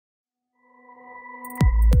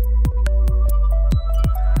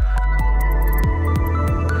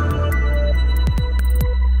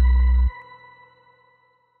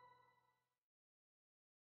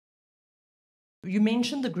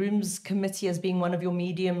mentioned the Grooms Committee as being one of your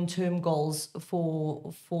medium-term goals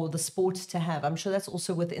for the sport to have. I'm sure that's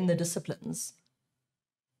also within the disciplines.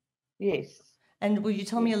 Yes. And will you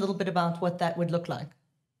tell me a little bit about what that would look like?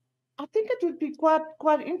 I think it would be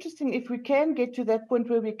quite interesting if we can get to that point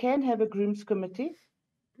where we can have a Grooms Committee.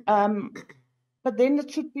 But then it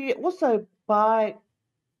should be also by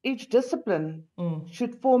each discipline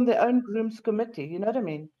should form their own Grooms Committee. You know what I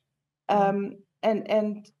mean?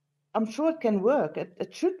 And I'm sure it can work.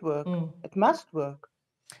 It should work. It must work.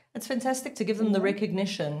 It's fantastic to give them the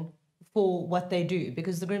recognition for what they do,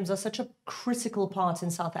 because the grooms are such a critical part in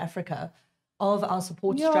South Africa of our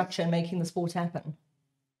support structure and making the sport happen.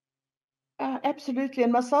 Absolutely.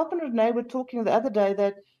 And myself and Renae were talking the other day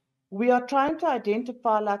that we are trying to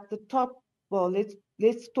identify like the top, well,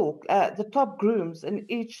 let's talk, the top grooms in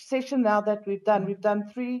each session now that we've done. We've done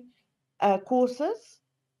 3 courses,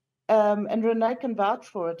 and Renae can vouch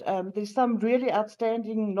for it. There's some really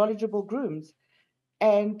outstanding, knowledgeable grooms.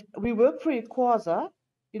 And we work for Equestrian,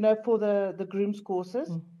 you know, for the grooms courses.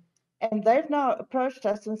 And they've now approached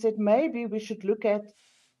us and said, maybe we should look at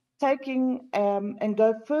taking and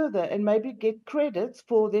go further and maybe get credits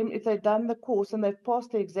for them if they've done the course and they've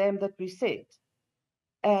passed the exam that we set.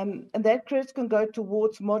 And that credits can go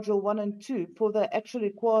towards module 1 and 2 for the actual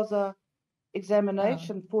Equestrian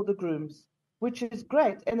examination for the grooms, which is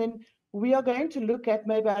great. And then we are going to look at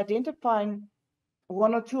maybe identifying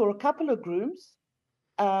 1 or 2 or a couple of grooms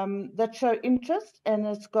that show interest, and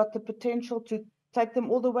it's got the potential to take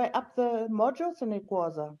them all the way up the modules in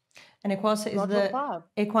Equestrian. And Equestrian is the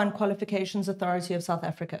Equine Qualifications Authority of South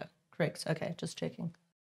Africa, correct? Okay, just checking.